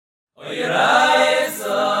Be'ez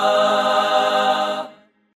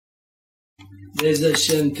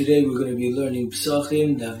Hashem, today we're going to be learning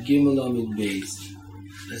Pesachim, Daf Gimel Amud Beis.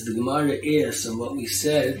 As the Gemara asks on what we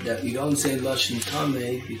said, that we don't say Lashon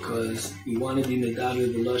Tameh because we want to be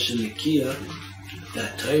medaber the Lashon Nekiah,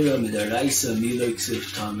 that Torah Midaraisa Milo Ksiv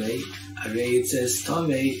Tameh, Arei it says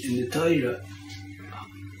Tameh in the Torah.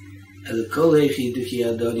 El Kol Heichi Duki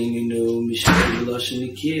Adari Minu Mishtoi B'Lashon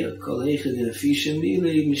Nekiah, Kol Heichi D'Nefisha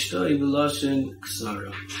Mili Mishtoi B'Lashon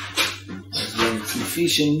Ksara. As when it's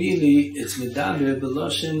Nefisha Mili, it's medaber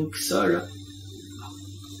B'Lashon Ksara.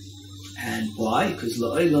 And why? Because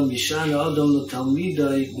La'olam Yishana Adam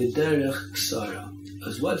L'Talmidai B'derech Ksara.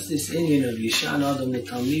 Because what's this Indian of Yishana Adam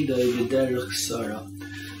L'Talmidai B'derech Ksara?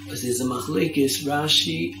 Because there's a machlekes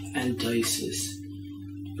Rashi and Taisus.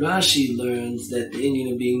 Rashi learns that the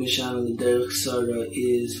Indian of being Yishana L'Derech Ksara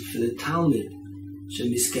is for the Talmud.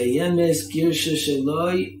 Shemiskayemes Girsha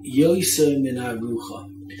Shaloi Yoiser Min Harucha.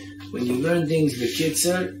 When you learn things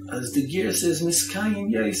b'kitzur, as the gear says, Miskayim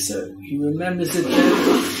Yoiser, he remembers it better,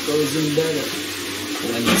 goes in better.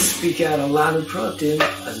 When you speak out a lot of protein,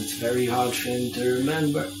 as it's very hard for him to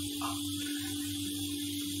remember.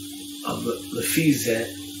 But Lefizeh,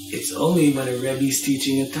 it's only when a Rebbe is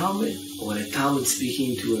teaching a Talmud, or when a Talmud is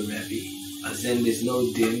speaking to a Rebbe, as then there's no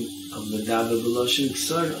din of medaber b'lashon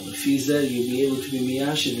ksara. Lefizeh, you'll be able to be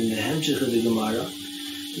miyashiv in the hemshech of the Gemara.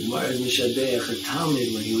 The Gemara is Mishabeach a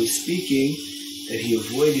Talmud when he was speaking that he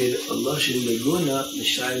avoided a Lashon Meguna. The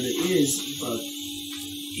Shaila is, but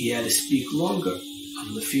he had to speak longer.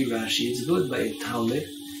 Lefi Rashi, it's good by a Talmud.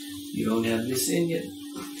 You don't have this Inyan.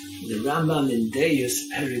 The Rambam in Deis,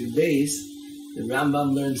 Perik Beis, the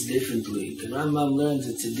Rambam learns differently. The Rambam learns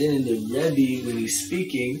it's a din in the Rebbe when he's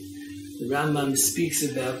speaking. The Rambam speaks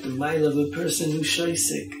about the mile of a person who's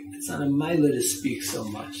shaisik. It's not a mile to speak so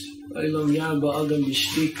much. Olam Yarba Adam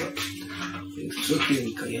Bishtika. In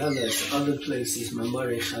Psukim, Kayalas, other places,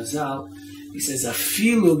 Mamare Chazal, he says,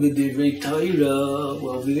 Afilu b'divrei Torah.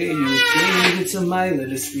 Well, over there you would think it's a mila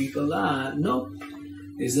to speak a lot. No,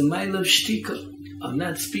 there's a mila of shtika. I'm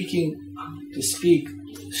not speaking to speak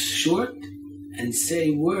short and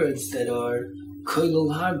say words that are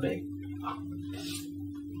koilul harbe.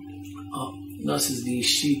 This is the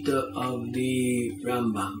shita of the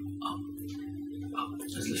Rambam.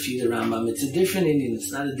 As Lefi the Rambam, it's a different Indian.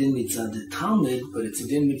 It's not a din mitzad the Talmud, but it's a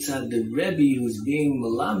din mitzad the Rebbe who's being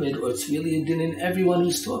melamed, or it's really a din in everyone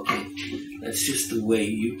who's talking. That's just the way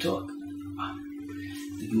you talk.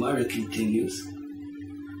 The Gemara continues,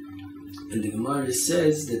 and the Gemara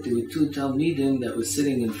says that there were two Talmidim that were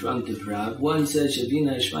sitting in front of Rav. One said,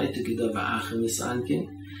 Shavina Hashmaita Kidav Ha'achem Esankin,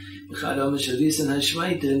 Echad Omer Shavisan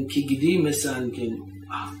Hashmaita Kigidi Mesankin.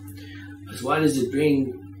 As why does it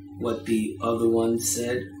bring what the other one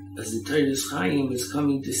said? As the Torah's Chaim is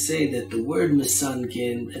coming to say that the word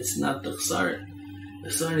Mesankin, it's not the Chsar. The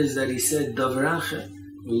Chsar is that he said, Davracha,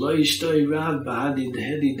 V'lo yishtoi Rav b'hadi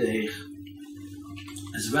dehedi deich.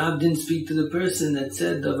 As Rav didn't speak to the person that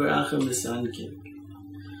said, Davracha Mesankin.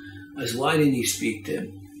 As why didn't he speak to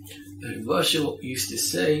him? Moshe used to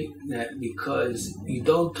say that because you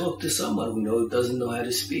don't talk to someone who doesn't know how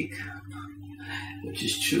to speak, which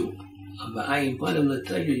is true.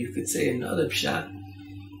 You could say another pshat,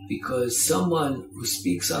 because someone who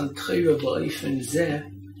speaks on Torah ba'ifan zeh,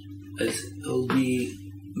 will be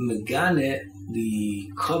megane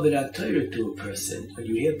the kavod Torah to a person. When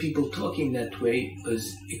you hear people talking that way,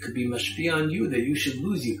 because it could be mashpia on you that you should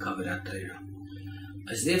lose your kavod Torah.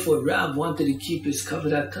 As therefore Rav wanted to keep his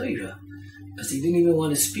kavod Torah, as he didn't even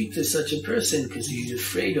want to speak to such a person because he's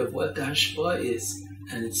afraid of what the hashpah is.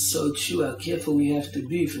 And it's so true how careful we have to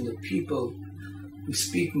be from the people who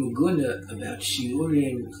speak Muguna about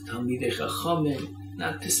Shiurim, Talmidei Chachamim,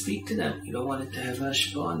 not to speak to them. You don't want it to have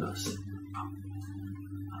hashpah on us.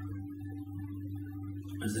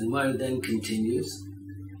 As the Gemara then continues,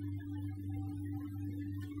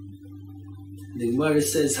 the Gemara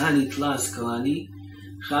says, Hani Tlas Kalani,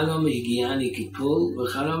 Chalom Higiani Kipul,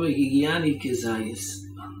 V'Chalom Higiani Kezayis.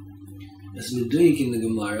 As Meduyik in the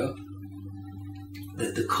Gemara,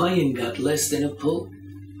 that the Kohen got less than a pull.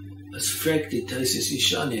 As frekted Taisus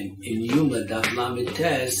Yishanim in Yuma Daf Lamed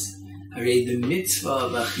Tes, Arei the mitzvah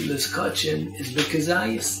of Achilas Kachim is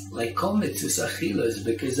Bekazayis, like Kol mitzvahs Achila is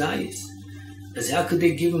Bekazayis. As how could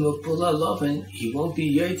they give him a pull aloven? He won't be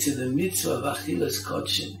Yotze the mitzvah of Achilas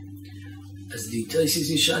Kachim. As the Taisus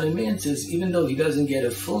Yishanim answers, even though he doesn't get a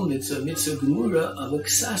full mitzvah gemura, of a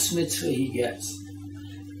ksas mitzvah he gets.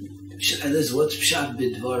 That's what's pshat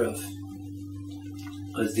b'dvarav.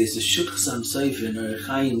 As there's a Shukchsam Sefer in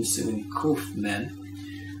Archaim Simen Kuf Mem,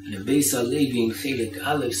 and a Beis Alevi in Chelik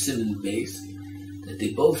Aleph Simen Beis, that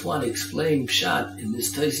they both want to explain Pshat in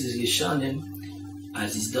this Taisis Yeshanim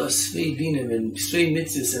as is thus Svei Dinim and Svei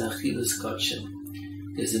Mitzvahs and Achilas Kotchem.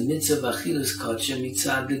 There's a mitzvah of Achilas Kotchem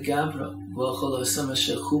mitzad the Gabra, V'achol Asam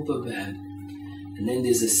Asher Chupa Behem. And then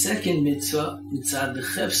there's a second mitzvah mitzad the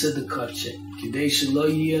Chefsa the Kotchem, Kidei Shelo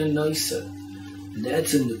Yiyah Noiser. And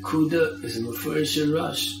that's in the Kuda, is a Mefurish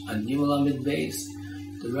Rosh, on Gimel Amid Beis.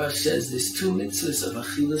 The Rosh says there's two mitzvahs of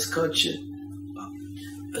Achilas Kotchem.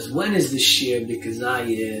 As when is the shir because I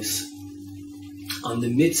is on the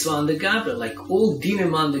mitzvah on the gavra, like all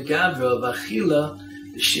dinim on the gavra of achila,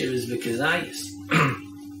 the shir is because I is.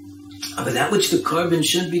 But that which the carbon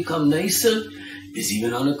should become nicer is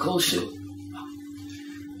even on a kosher.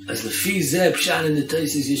 As the fizeh pshat in the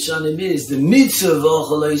Taisis Yeshanim is the mitzvah of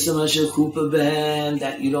ochalaisam asher chupa behem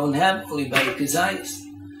that you don't have only by the kazayis.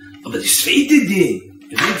 But the sveite din,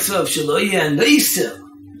 the mitzvah of shaloya nicer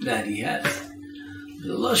that he has.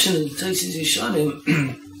 The Lashon in the Taisis Yeshanim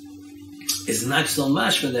is not so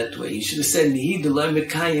mashma that way. He should have said, Nihi d'loi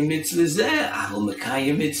mekayim mitzvah zeh, ahol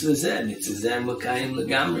mekayim mitzvah zeh, mitzvah zeh mekayim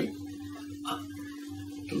legamri.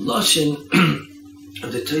 The Lashon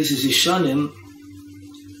of the Taisis Yeshanim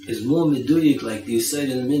is more meduyik, like the Yisrael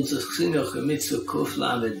in the mitzvah chinuch, mitzvah kuf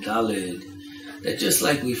lamed daled, that just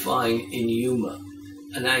like we find in Yuma,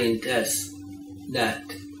 and Ayin Tes, that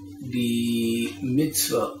the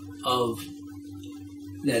mitzvah of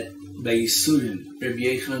that by Yisurim, Rabbi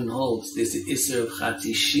Yochanan holds, there's the Isser of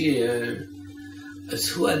Chatzi Shir, as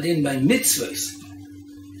who adin by mitzvahs.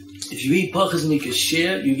 If you eat Pachas Mikas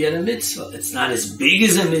Shir, you get a mitzvah. It's not as big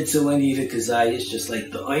as a mitzvah when you eat a Kazayis, just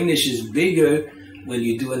like the Einish is bigger when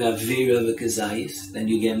you do an Avera of a Kazayis, then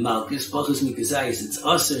you get Malchus. Pachas Mikas Kazayis, it's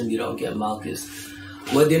Aser and you don't get Malchus.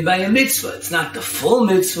 What then by a mitzvah? It's not the full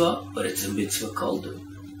mitzvah, but it's a mitzvah kolder.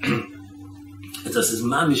 It says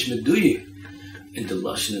Mamish Meduyik in the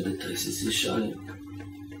Lashon of the Taisis Yeshanim.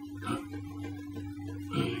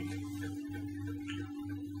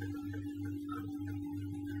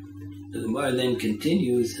 The Gemara then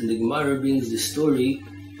continues, and the Gemara brings the story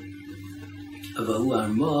of Ahu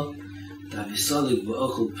Arma, Tavisalik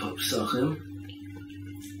Ba'achul Pesachim.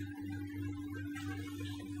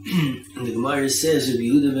 And the Gemara says, Rabbi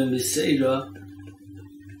Yehuda ben Beseira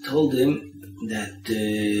told him that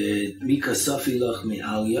Mika Safi Lach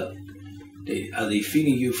Me'alya, are they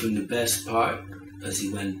feeding you from the best part? As he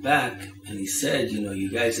went back and he said, you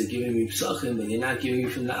guys are giving me Pesachim, but you're not giving me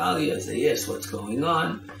from the Aliyah. I said, yes, what's going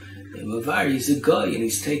on? And Mavar, he's a guy and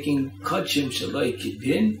he's taking Kotchim Shalai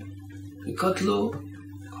Kidin, the Kotlu.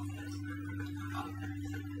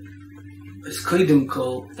 As Kodim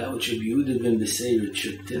Kol, that which Rabbi Yehuda ben Beseira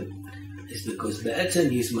tricked him, is because Be'etan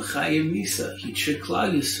he's Machayim Misa, he tricked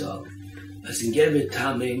Klal Yisrael. As in Gebet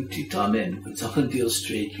Tamim, Titamim. When someone deals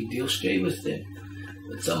straight, you deal straight with them.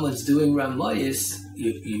 When someone's doing Ramayas,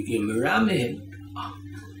 you merame him.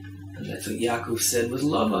 And that's what Yaakov said was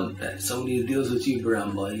Lavan, that somebody who deals with you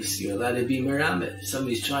Ramayas, you're allowed to be merame. If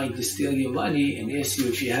somebody's trying to steal your money and asks you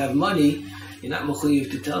if you have money, you're not mechuyev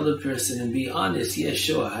to tell the person and be honest. Yes,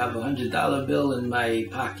 sure, I have $100 bill in my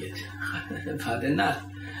pocket. But enough.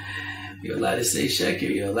 You're allowed to say sheker.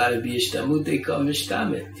 You're allowed to be ishtamut dekam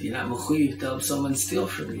ishtamit. You're not mechuyev to help someone steal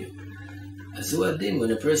from you. As uadin,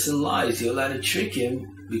 when a person lies, you're allowed to trick him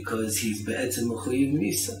because he's be'etzem mechuyev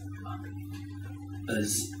misa.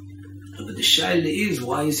 But the shaila is,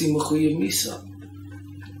 why is he mechuyev misa?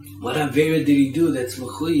 What avera did he do that's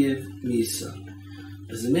mechuyev misa?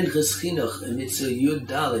 As the minchas chinuch and mitzvah yud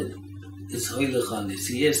daled is hoylech on this.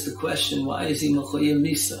 He asked the question, why is he mechuyev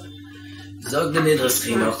misa? Zog the Nidras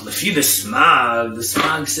Chinuch, Lefi the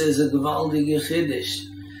Smag says a gewaldige Chiddush.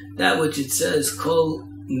 That which it says, Kol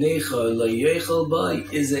Necha Lo Yechel Bai,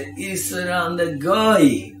 is a Isser on the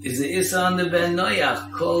Goy, is a Isser on the Ben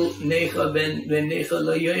Noach, Kol Necha Ben Necha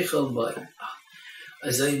Lo Yechel Bai.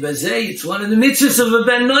 As I say, it's one of the mitzvahs of a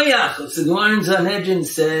Ben Noach. So the Gemara in Sanhedrin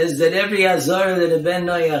says that every Azara that a Ben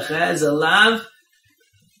Noach has, a lav,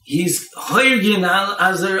 he's Hoyrgin al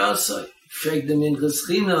Azar Asai. Fragt the Minchas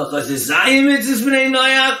Chinuch, as the Zayim mitzvahs b'nei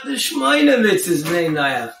Noach, the Shmoyne mitzvahs b'nei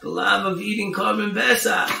Noach, the love of eating korban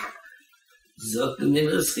Pesach. Zok the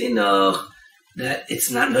Minchas Chinuch, that it's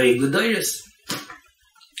not noyeg l'doros.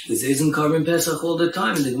 It says in korban Pesach all the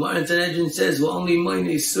time, and the Gemara in Sanhedrin says, we're only moine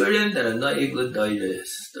Yisurim that are noyeg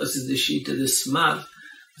l'doros. This is the sheet of the Smag.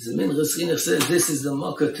 The Minchas Chinuch says, this is the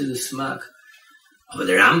mocker to the Smag. But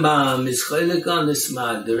the Rambam is chaylik on the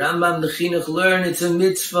Smag. The Rambam, the Chinuch learn it's a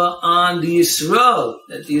mitzvah on the Yisrael,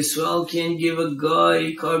 that the Yisrael can't give a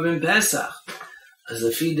guy korban Pesach. As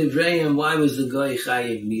a feed of Reim, why was the guy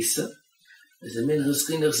chayiv misa? As the Minchas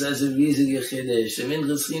Chinuch says a riesige Chiddush. The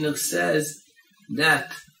Minchas Chinuch says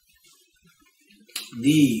that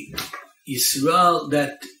the Yisrael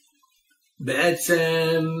that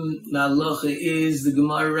Be'etzem Na'alacha is, the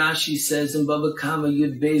Gemara Rashi says in Baba Kama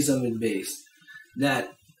Yud Beis Amid Beis,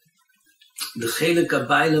 that the Chelek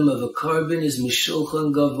HaBailam of a carbon is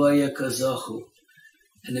Mishulchan Gavaya Kazachu.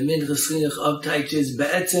 And the Minchas Chinuch uptight is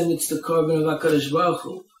Be'etzem, it's the carbon of HaKadosh Baruch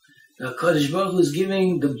Hu. Now HaKadosh Baruch Hu is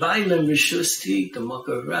giving the Bailam Rishusti, the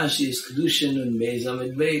Makar of Rashi is Kedushin and Beis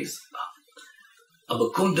Amid Beis.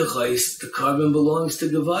 Abakum Dechais, the carbon belongs to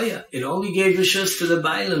Gavaya. It only gave Rishus to the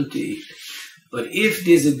Bailam to eat. But if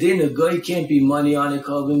there's a din, a guy can't be money on a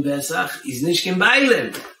carbon Pesach, he's Nishkin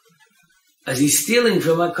Bailam. As he's stealing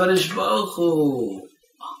from HaKadosh Baruch Hu.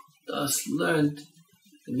 Thus learned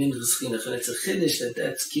the Minchas Chinuch, and it's a Chiddush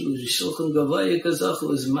that's Kilu Shulchan Gavaya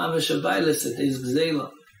Kazachu is Mamash Abailas that is Gzela.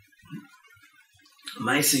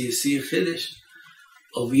 Maisa, you see a Chiddush.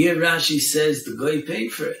 Over here Rashi says the guy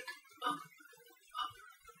paid for it.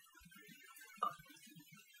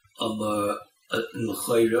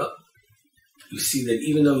 You see that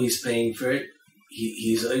even though he's paying for it,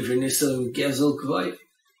 he's over Nisa Gezel Kvayv.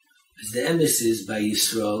 As the emes is by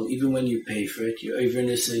Yisrael, even when you pay for it, you're over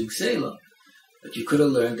Nisa Gzela. But you could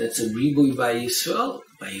have learned that's a ribui by Yisrael.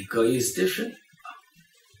 By a guy is different.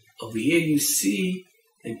 Over here you see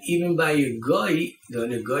that even by a guy,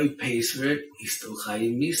 when a guy pays for it, he's still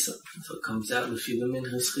Chayim Misa. So it comes out with the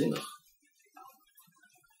Minchas Chinuch.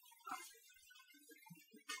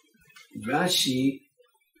 Rashi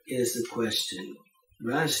is the question.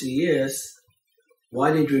 Rashi is,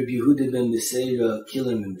 why did Rabbi Yehuda ben Beseira kill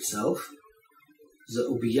him himself?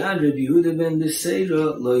 Za'ubiyad Rabbi Yehuda ben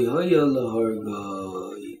Beseira lo yhoya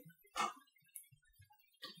lahargai.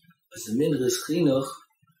 As the Minchas Chinuch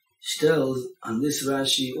tells on this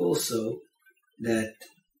Rashi also that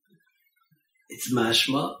it's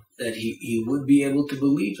mashma that he would be able to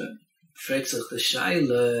believe him. Freksach the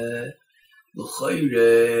Shaila.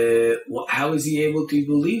 How is he able to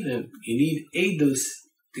believe him? You need edus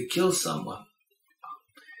to kill someone.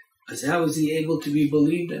 As how is he able to be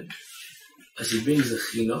believed in? As he brings a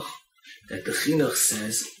chinuch, that the chinuch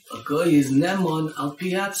says a guy is nemon al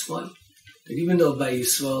piatzmai. That even though by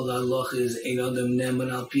Yisrael the halacha is ein adam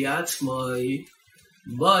nemon al piatzmai,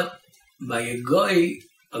 but by a guy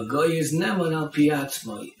is nemon al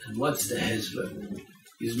piatzmai. And what's the hezbollah?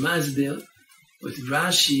 Is masbir with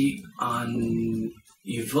Rashi on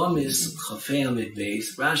Yevomis Chafei Amid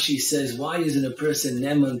Beis. Rashi says, why isn't a person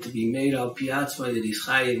neman to be made al piatzmai that he's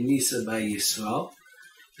chayev misa by Yisrael?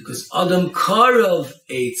 Because Adam Karov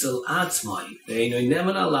Eitzel Atzmai. Ve'enoi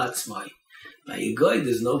neman al Atzmai. By a guy,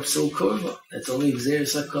 there's no psul korva. That's only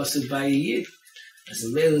Gzeres HaKosed by a Yid. As a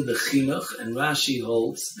male of the Chinuch, and Rashi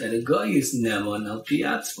holds that a guy is neman al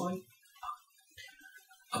piatzmai.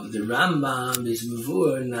 Of the Rambam is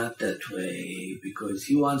Mavur not that way, because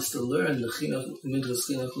he wants to learn, the Minchas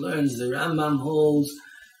Chinuch learns, the Rambam holds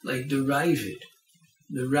like the Ravid.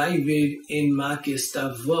 The Ravid in Makis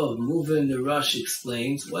Tavov, Muvin the Rosh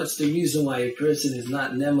explains, what's the reason why a person is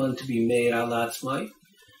not Neman to be made al Atzmai?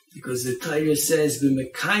 Because the Torah says,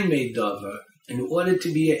 B'mekaimei davar, in order to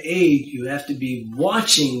be an aid, you have to be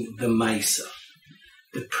watching the Maisa.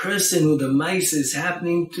 The person who the mice is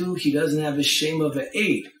happening to, he doesn't have a shame of an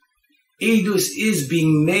aid. Eidus is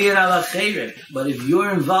being meir al acheret. But if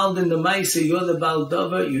you're involved in the mice, you're the Baal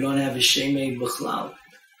Dover, you don't have a shame aid b'chlal.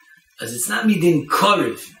 As it's not midin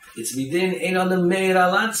korev, it's midin ein on the meir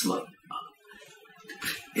al atzmai.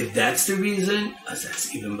 If that's the reason, as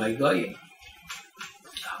that's even by Goyim.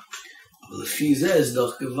 Well, if he says,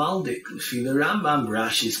 doch gewaldig, if the Rambam,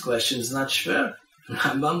 Rashi's question is not shver.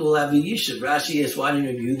 Rambam will have a yishuv. Rashi is why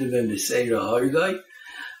didn't Yehuda ben Beseira hargai?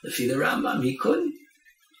 If the Rambam, he couldn't.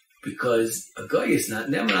 Because a guy is not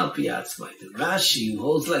neman al pi atzmai. The Rashi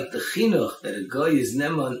holds like the chinuch that a guy is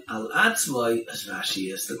neman al atzmai, as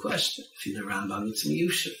Rashi asks the question. If the Rambam, it's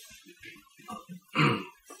miyushuv.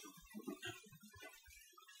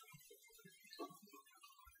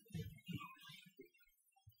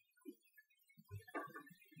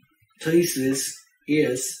 Tosfos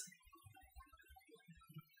is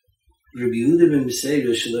Rabbi Yehuda ben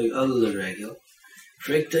Beseira shaloi ala l'regel.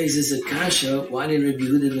 Frek Tosfos a kasha, why did Rabbi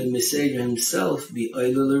Yehuda ben Beseira himself be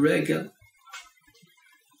ala l'regel?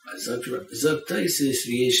 Zok Tosfos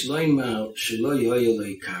v'yesh loymar shaloi hoya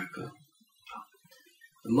loy karka.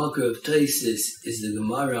 The makar of Tosfos is the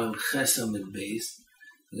Gemara on Ches Amid Beis.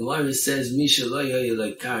 The Gemara says mi shaloi hoya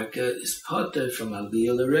loy karka is potter from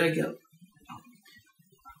aliyah l'regel.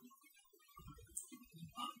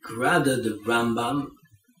 Rather, the Rambam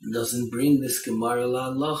doesn't bring this Gemara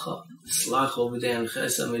la'alacha. Slach over there in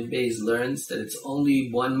Ches Amid Beis learns that it's only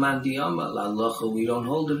one man diyama. La'alacha, we don't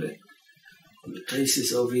hold of it. The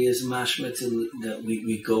Taisis over here is mashma that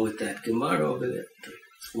we go with that Gemara over there.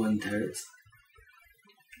 It's one teretz.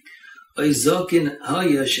 Oizokin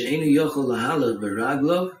haya she'enu yochol lahalach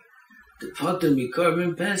beraglo the potter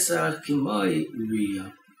mikorban Pesach kimoi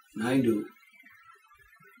riya. Naidu.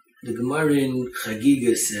 The Gemara in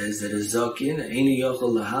Chagiga says that a zokin she'enu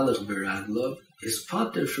yochol lahalach beraglo is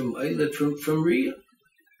potter from oilet from riya.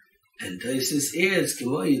 And Taisis adds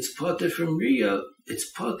kimoi it's potter from riya.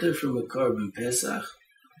 It's potter from a korban Pesach,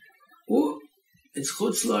 or it's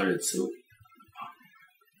chutz la'aretz.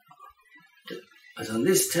 As on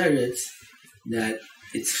this teretz, that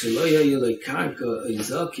it's cheloya yeloi karka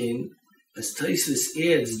izakin, as Taisus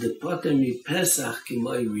adds the potter mi Pesach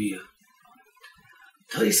kimoi riya.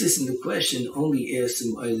 Taisus in the question only asks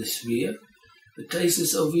him oilis riya, but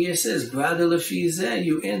Taisus over here says, brother lefi zeh,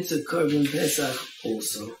 you answer korban Pesach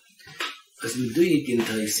also. As we do it in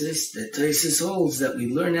Taisus, that Taisus holds that we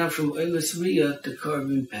learn out from Oilas Riya to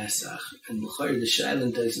Korban Pesach. And the Shail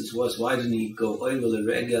in Taisus was, why didn't he go Oila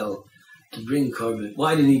Regel to bring Korban?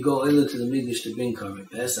 Why didn't he go Oila to the Mikdash to bring Korban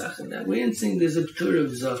Pesach? And that we're saying there's a Ptur of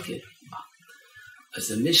Zakeh. As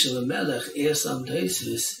the Mishnah Melech asks on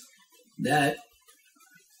Taisus, that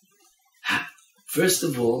first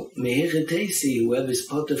of all, Mehechetesi, whoever is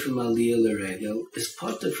potter from Aliyah Regel, is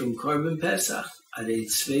potter from Korban Pesach.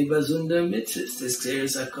 This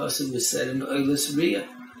clears Akosim was said in Oilas Riya.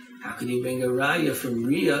 How can you bring a raya from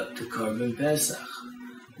Riya to Korban Pesach?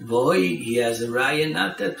 Boy, he has a raya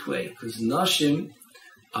not that way, because Noshim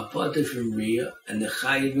are potter from Riya and the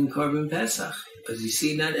Chayiv in Korban Pesach. As you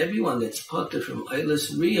see, not everyone that's potter from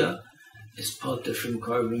Oilas Riya is potter from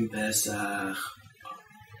Korban Pesach.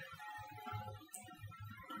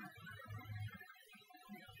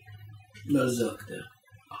 No Zokter.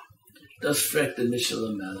 Does frek the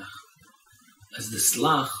Mishnah Melech. As the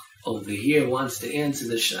Slach over here wants to answer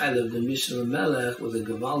the Shaila of the Mishnah Melech with a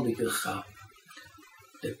Gevaldike Chap.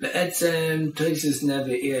 The Be'etzem Taisus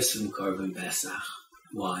never asked from Korban Pesach.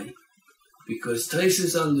 Why? Because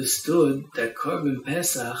Taisus understood that Korban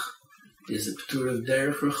Pesach is a Ptur of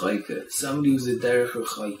Derech Rechoika. Somebody who's a Derech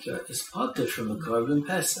Rechoika is potter from a Korban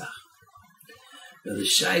Pesach. Now the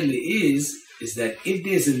Shaila is that if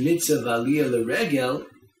there's a mitzvah of Aliyah L'Regel,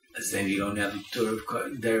 as then you don't have a Ptur of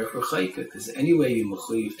Derech Rechoika, because anyway you're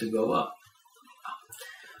mechuyev to go up.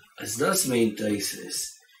 As thus main Taisus,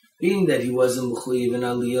 being that he wasn't mechuyev in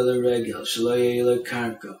Aliyah L'Regel, Shelo Yeh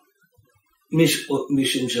Karka,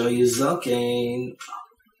 Mishum Shoyeh Zaken,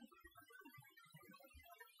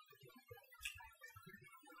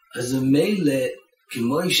 as a Mele,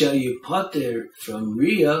 Kimoisha you potter from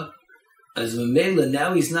Riya, as a Mele,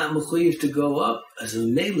 now he's not mechuyev to go up. As a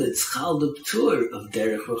Mele, it's chal the ptur of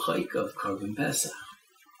Derech Rechoika of Korban Pesach.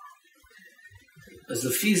 As the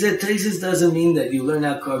Fizeh Taisus doesn't mean that you learn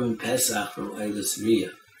out Korban Pesach from Oilas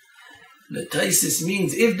Riya. The Taisus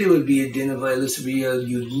means if there would be a din of Oilas Riya,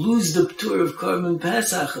 you'd lose the ptur of Korban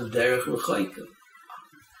Pesach of Derech Rechoika.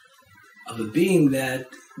 Of it being that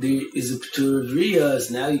there is a ptur of Riya, as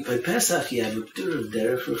now by Pesach you have a ptur of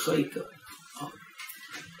Derech Rechoika.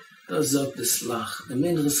 Does up the Slach. The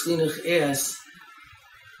Minchas Chinuch asks,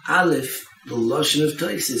 Aleph, the Lashon of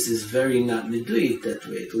Taisus is very not meduyik that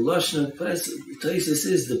way. The Lashon of Taisus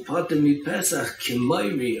is the potter mi Pesach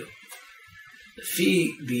kimoi Riya.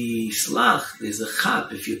 The Slach, there's a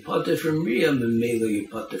chap. If you potter from Riya, memelo you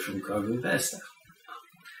potter from Korban Pesach.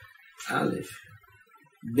 Aleph.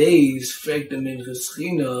 Beis, frek the Minchas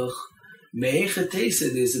Chinuch,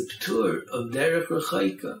 mehechetesa, there's a ptur of Derech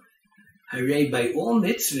Rechoika. Hooray, by all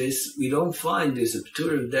mitzvahs, we don't find there's a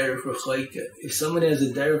ptur of Derech Rechoika. If someone has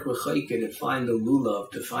a Derech Rechoika to find a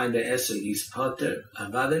lulav, to find a eser, he's potter.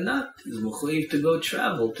 I'd rather not. He's mechuyev to go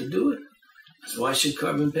travel to do it. So why should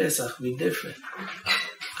Korban Pesach be different?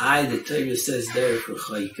 The Torah says Derech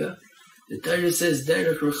Rechoika. The Torah says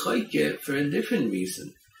Derech Rechoika for a different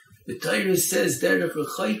reason. The Torah says Derech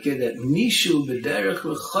Rechoika that Mishu b'Derech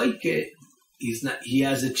Rechoika, he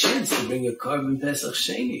has a chance to bring a Korban Pesach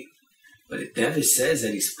Sheni. But it never says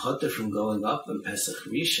that he's potter from going up on Pesach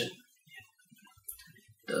Rishon.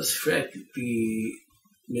 Does frek the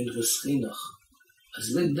Minchas Chinuch.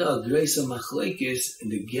 As Ligda, Greisa Machlekes in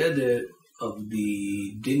the gather of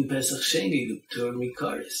the Din Pesach Sheni, the Ptur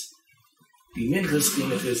Mikaris. The Minchas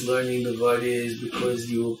Chinuch is learning the word is because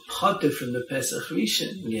you potter from the Pesach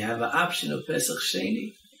Rishon, when you have an option of Pesach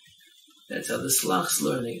Sheni. That's how the Slach's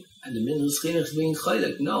learning. And the Minchas Chinuch is being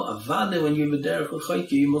chaylik. No, avada, when you're b'derech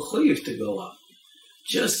rechoika, you're mechuyev to go up.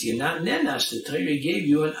 Just, you're not nenash. The Torah gave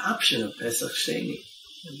you an option of Pesach Sheni.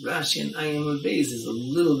 And Rashi and Ayim Abayz is a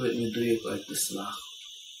little bit meduyik like the Slach.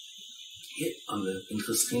 On the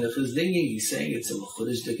Minchas Chinuch is digging, he's saying it's a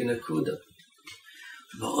mechudesh dik in akuda.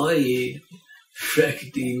 V'oi,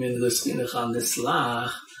 frekti min l'skinach on the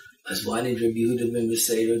slach, as why did Rabbi Yehuda ben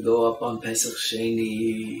Beseder go up on Pesach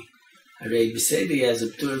Sheni? Rabbi Beseder has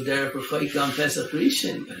a tour of Derek Rafayka on Pesach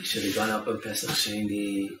Rishon, but he should have gone up on Pesach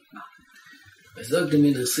Sheni. As Dr.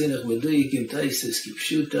 Min l'skinach meduyik in Taisis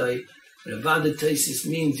kipshutai, but Avada Taisis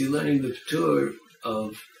means you're learning the tour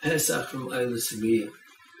of Pesach from Eilis Riyah.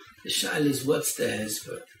 The shaila is what's the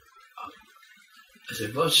hezber? As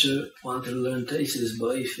Moshe wanted to learn Taisis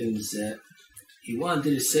ba'ifin he wanted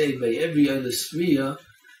to say by every Eilis Riyah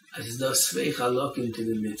as das sveich halakim to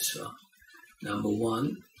the mitzvah. Number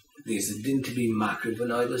one, there's a din to be makriv an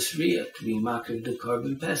Eilis Riyah, to be makriv the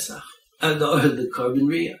carbon Pesach, or the carbon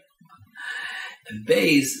Riyah. And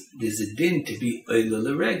Beis, there's a din to be Oila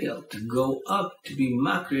L'Regel, to go up to be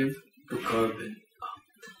makriv the carbon.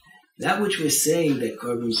 That which we're saying that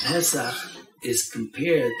carbon Pesach is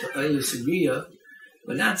compared to Eilis Riyah,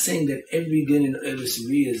 we're not saying that every din in Eilis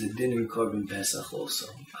Riyah is a din in carbon Pesach also.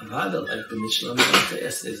 Avada, like the Mishnah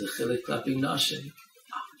says, there's a chilek klapi nashim.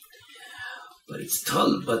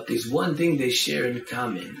 But there's one thing they share in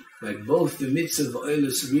common. Like both the mitzvah of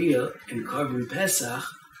Eilis Riyah and carbon Pesach,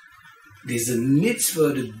 there's a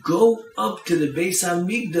mitzvah to go up to the Beis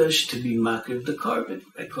HaMikdash to be makriv the carbon.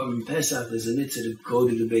 By carbon Pesach, there's a mitzvah to go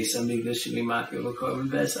to the Beis HaMikdash to be makriv the carbon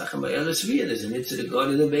Pesach. And by Eilis Riyah, there's a mitzvah to go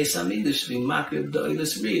to the Beis HaMikdash to be makriv the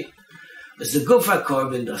Eilis Riyah. As the Gufa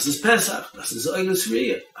carbon, das is Pesach, das is Eilis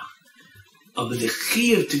Riyah. But the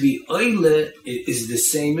chiyuv to be Eile is the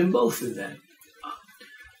same in both of them.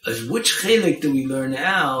 As which chelik do we learn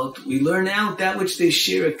out? We learn out that which they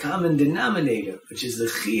share a common denominator, which is the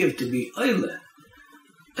chiyuv to be oile.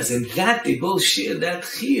 As in that they both share that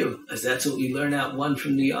chiyuv, as that's what we learn out one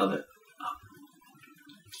from the other.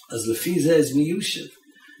 As Lefiza is miyushiv.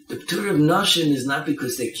 The p'tur of nashim is not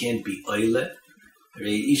because they can't be oile.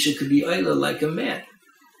 Isha could be oile like a man.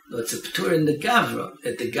 No, it's a p'tur in the gavra,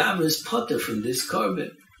 that the gavra is potter from this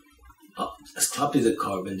carbon. As copy the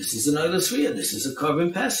carbon, this is an Eilis Riyah, this is a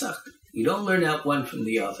carbon Pesach. You don't learn out one from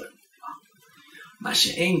the other.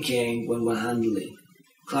 Masha Ein came when we're handling.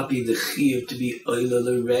 Copy the chiyuv to be Oila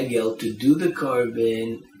L'Regel, to do the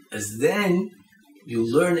carbon, as then you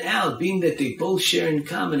learn out, being that they both share in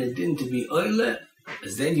common a din to be Oila,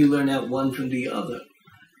 as then you learn out one from the other.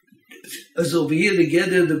 As over here,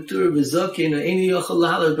 together, the P'tur of Bezokin, or Eini Yochel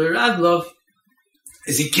L'Halar B'Raglov,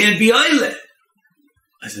 as he can't be Oila.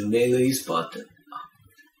 As a mele is potter.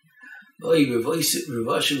 Boy, Rav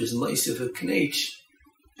Asher was Moshe for Knech,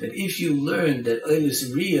 that if you learn that Eilis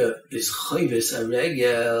Riyah is Chayves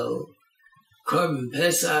HaRegel, Carbon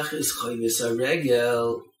Pesach is Chayves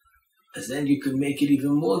HaRegel, as then you can make it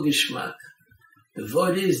even more geschmack. The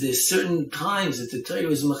word is, there's certain times that the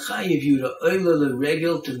Torah is Machayev you to Oila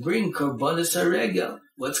L'Regel to bring Karbanis HaRegel.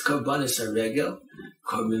 What's Karbanis HaRegel?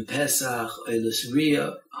 Carbon Pesach, Eilis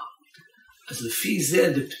Riyah. As the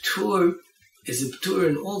Fizeh, the P'tur is a P'tur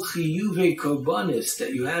in all Chiyuvei Karbanis,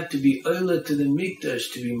 that you have to be Oila to the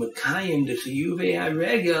Mikdash, to be Makayim, the Chiyuvei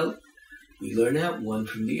HaRegel. We learn out one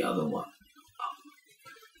from the other one.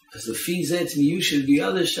 As the Fizeh, it's Miyushah, the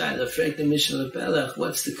other side, the Frek the Mishnah Pelech,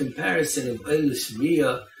 what's the comparison of Eilis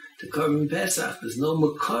Riyah to Carbon Pesach? There's no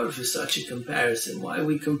Makar for such a comparison. Why are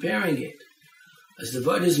we comparing it? As the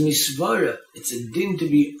word is misvara, it's a din to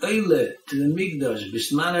be oile to the Mikdash,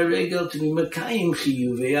 bisman HaRegel to be makayim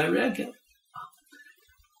chiyuvei HaRegel.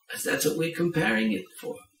 As that's what we're comparing it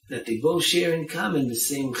for, that they both share in common the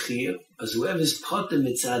same chiyuv. As whoever's potter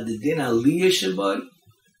mitzad the din aliyah shabai,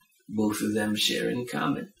 both of them share in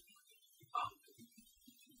common.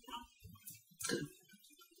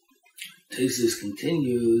 Taisus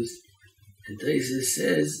continues, and Taisus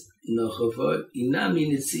says, Nochavar inami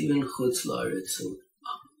nitziven chutz laaretz.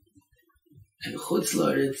 And chutz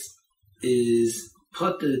laaretz is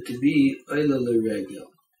potter to be oila l'regel.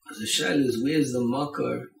 As the shaila is, where's the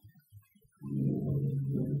makar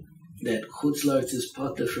that chutz laaretz is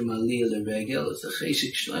potter from aliyah l'regel? As the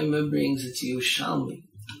Cheshik Shloimeh brings, it's Yerushalmi.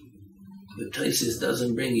 But Taisus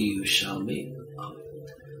doesn't bring a Yerushalmi.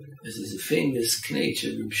 This is a famous knech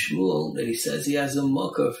of Reb Shmuel that he says he has a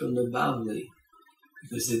makar from the Bavli.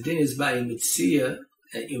 Because the din is by a mitzvah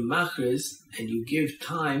that you machris and you give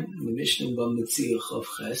time, the Mishnah ba mitzvah chav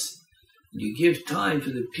ches, you give time for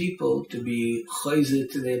the people to be chayzer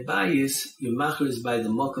to their bayis, you machris by the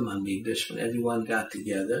Mokum HaMikdash when everyone got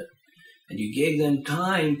together, and you gave them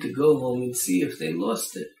time to go home and see if they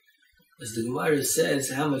lost it. As the Gemara says,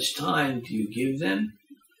 how much time do you give them?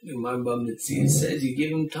 The Gemara ba mitzvah says you give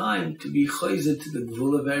them time to be chayzer to the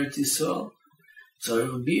Gvul of Eretz Yisrael. So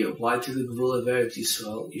Rabbi, why to the Gvul of Eretz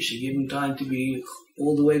Yisrael? You should give him time to be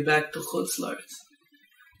all the way back to Chutz Laaretz.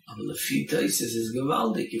 Lafita says is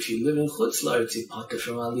Gavaldik. If you live in Chutz La'aretz, you potter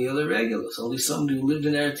from Aliyah L'Regel. It's only somebody who lived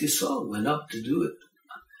in Eretz Yisrael went up to do it.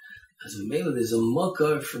 As a male, there's a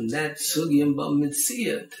mukkar from that sugi and bam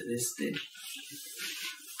mitzvah to this day.